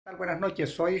Buenas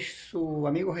noches, soy su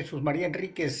amigo Jesús María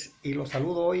Enríquez y los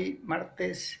saludo hoy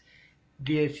martes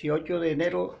 18 de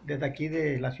enero desde aquí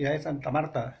de la ciudad de Santa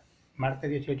Marta, martes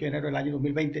 18 de enero del año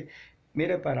 2020.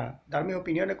 Mire, para dar mis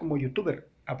opiniones como youtuber,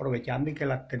 aprovechando y que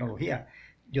la tecnología,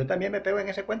 yo también me pego en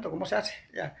ese cuento, ¿cómo se hace?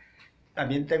 Ya,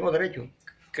 también tengo derecho,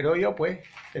 creo yo pues,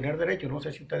 tener derecho, no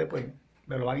sé si ustedes pues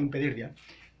me lo van a impedir ya.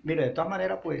 Mire, de todas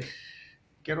maneras pues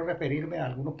quiero referirme a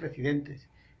algunos presidentes,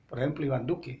 por ejemplo Iván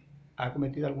Duque ha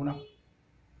cometido algunas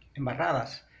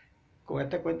embarradas. Con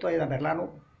este cuento de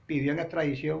Merlano pidió en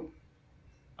extradición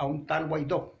a un tal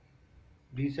Guaidó.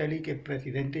 Dice él que es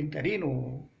presidente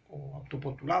interino o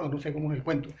autopostulado, no sé cómo es el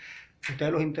cuento.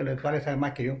 Ustedes los intelectuales saben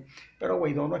más que yo. Pero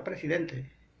Guaidó no es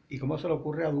presidente. ¿Y cómo se le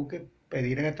ocurre a Duque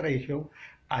pedir en extradición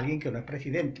a alguien que no es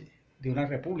presidente de una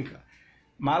república?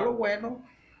 Malo, bueno,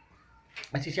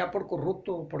 así sea por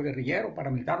corrupto, por guerrillero,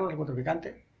 paramilitar o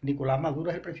narcotraficante, Nicolás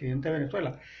Maduro es el presidente de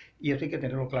Venezuela. Y eso hay que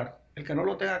tenerlo claro. El que no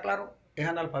lo tenga claro es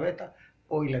analfabeta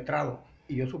o iletrado.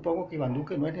 Y yo supongo que Iván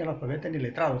Duque no es ni analfabeta ni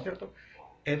letrado, ¿cierto?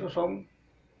 Esos son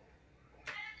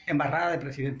embarradas del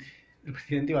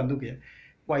presidente Iván Duque.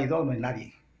 Guaidó no es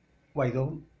nadie.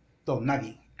 Guaidó don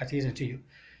nadie. Así de sencillo.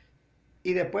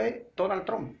 Y después Donald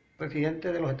Trump,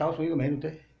 presidente de los Estados Unidos, me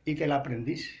usted, y que el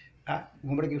aprendiz, un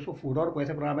hombre que hizo furor con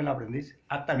ese programa El Aprendiz,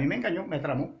 hasta a mí me engañó, me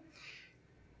tramó,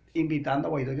 invitando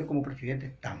a Guaidó como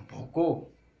presidente.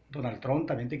 Tampoco, Donald Trump,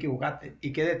 también te equivocaste.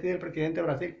 ¿Y qué decide el presidente de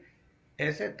Brasil?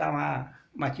 Ese está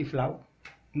más chiflado.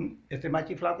 Ese es más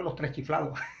chiflado que los tres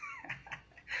chiflados.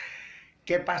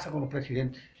 ¿Qué pasa con los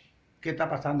presidentes? ¿Qué está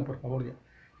pasando, por favor, ya?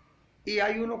 Y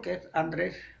hay uno que es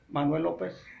Andrés Manuel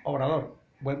López Obrador.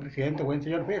 Buen presidente, buen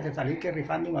señor. Fíjese, salir que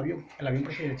rifando un avión, el avión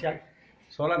presidencial.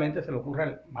 Solamente se le ocurre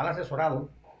al mal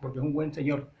asesorado, porque es un buen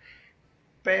señor.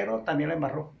 Pero también la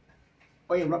embarró.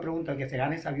 Oye, una pregunta, que se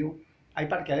gane ese avión, ¿hay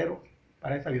parqueadero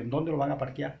para ese avión? ¿Dónde lo van a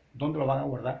parquear? ¿Dónde lo van a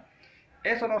guardar?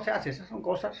 Eso no se hace, esas son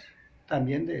cosas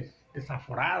también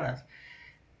desaforadas.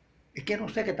 Es que no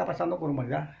sé qué está pasando con la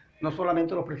humanidad, no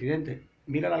solamente los presidentes.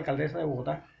 Mira la alcaldesa de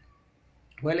Bogotá,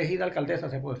 fue elegida alcaldesa,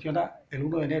 se posiciona el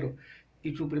 1 de enero,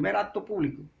 y su primer acto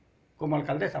público como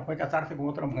alcaldesa fue casarse con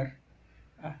otra mujer.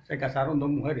 Se casaron dos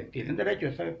mujeres, tienen derecho,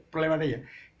 ese es el problema de ellas,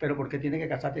 pero ¿por qué tiene que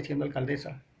casarte siendo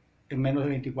alcaldesa en menos de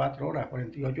 24 horas,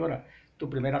 48 horas, tu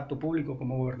primer acto público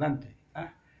como gobernante,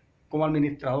 como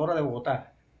administradora de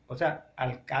Bogotá? O sea,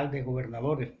 alcaldes,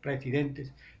 gobernadores,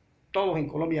 presidentes, todos en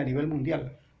Colombia a nivel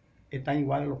mundial están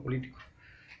iguales a los políticos.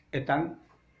 Están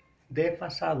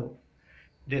desfasados,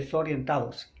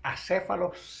 desorientados,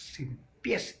 acéfalos sin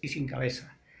pies y sin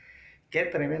cabeza. Qué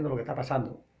tremendo lo que está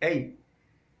pasando. Ey,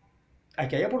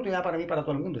 aquí hay oportunidad para mí, para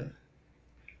todo el mundo.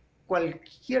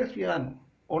 Cualquier ciudadano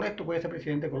honesto puede ser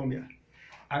presidente de Colombia.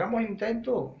 Hagamos el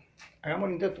intento, hagamos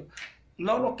el intento.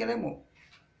 No nos quedemos,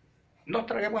 nos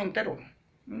traguemos enteros.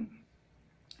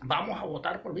 Vamos a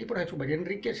votar por mí, por Jesús María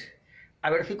Enríquez, a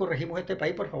ver si corregimos este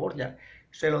país, por favor, ya.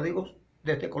 Se lo digo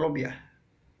desde Colombia.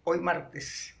 Hoy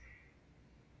martes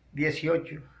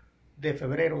 18 de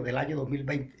febrero del año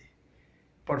 2020.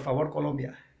 Por favor,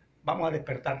 Colombia, vamos a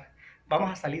despertar.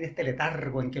 Vamos a salir de este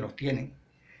letargo en que nos tienen.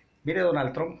 Mire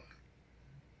Donald Trump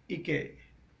y que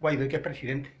Guaidó y que es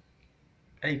presidente.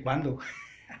 ¿Y cuándo?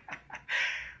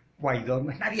 Guaidó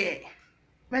no es nadie.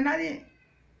 No es nadie.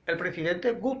 El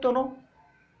presidente, gusto o no,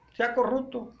 sea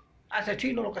corrupto,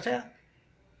 asesino, lo que sea,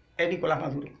 es Nicolás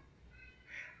Maduro.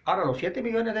 Ahora, los 7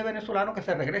 millones de venezolanos que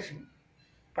se regresen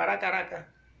para Caracas,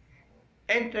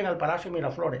 entren al Palacio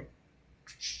Miraflores,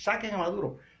 saquen a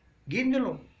Maduro,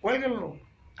 guíndenlo, cuélguenlo,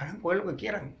 hagan con él lo que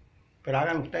quieran, pero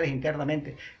háganlo ustedes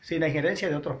internamente, sin la injerencia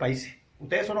de otros países.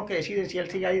 Ustedes son los que deciden si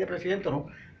él sigue ahí de presidente o no,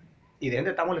 y de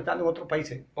dónde está molestando en otros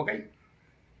países, ¿ok?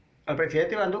 Al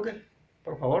presidente Iván Duque,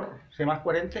 por favor, sé más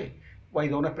coherente.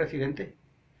 Guaidó no es presidente.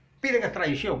 Piden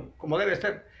extradición, como debe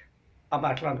ser, a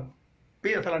Marlano.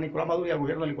 Pídesela a Nicolás Maduro y al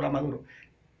gobierno de Nicolás Maduro.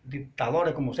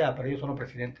 Dictadores como sea, pero ellos son los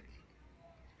presidentes.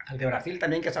 Al de Brasil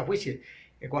también que se ajuicie,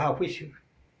 que coja a juicio.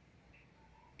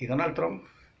 Y Donald Trump,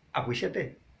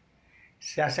 ajuíciate.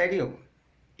 Sea serio.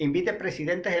 Invite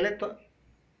presidentes electos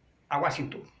a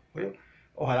Washington. ¿Oye?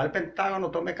 Ojalá el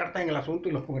Pentágono tome cartas en el asunto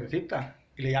y los congresistas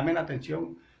y le llamen la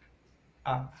atención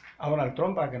a Donald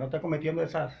Trump para que no esté cometiendo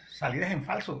esas salidas en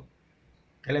falso.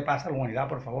 ¿Qué le pasa a la humanidad,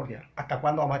 por favor, ya? ¿Hasta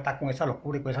cuándo vamos a estar con esa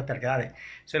locura y con esas terquedades?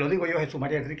 Se lo digo yo, Jesús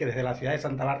María Enrique, desde la ciudad de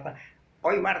Santa Marta,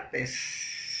 hoy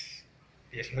martes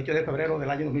 18 de febrero del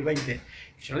año 2020.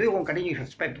 Y se lo digo con cariño y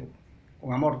respeto,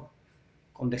 con amor,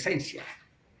 con decencia.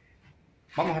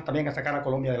 Vamos también a sacar a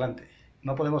Colombia adelante.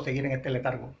 No podemos seguir en este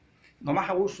letargo. No más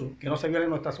abuso, que no se viole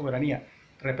nuestra soberanía.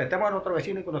 Respetemos a nuestros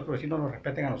vecinos y que nuestros vecinos nos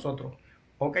respeten a nosotros.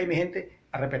 Ok, mi gente,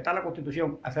 a respetar la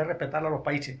Constitución, a hacer respetar a los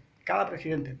países. Cada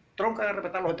presidente, Trump que haga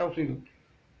respetar a los Estados Unidos,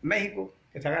 México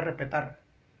que se haga respetar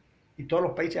y todos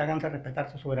los países háganse respetar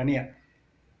su soberanía.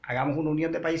 Hagamos una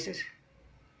unión de países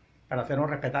para hacernos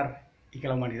respetar y que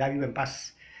la humanidad viva en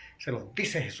paz. Se lo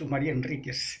dice Jesús María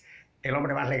Enríquez, el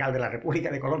hombre más legal de la República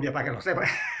de Colombia, para que lo sepan.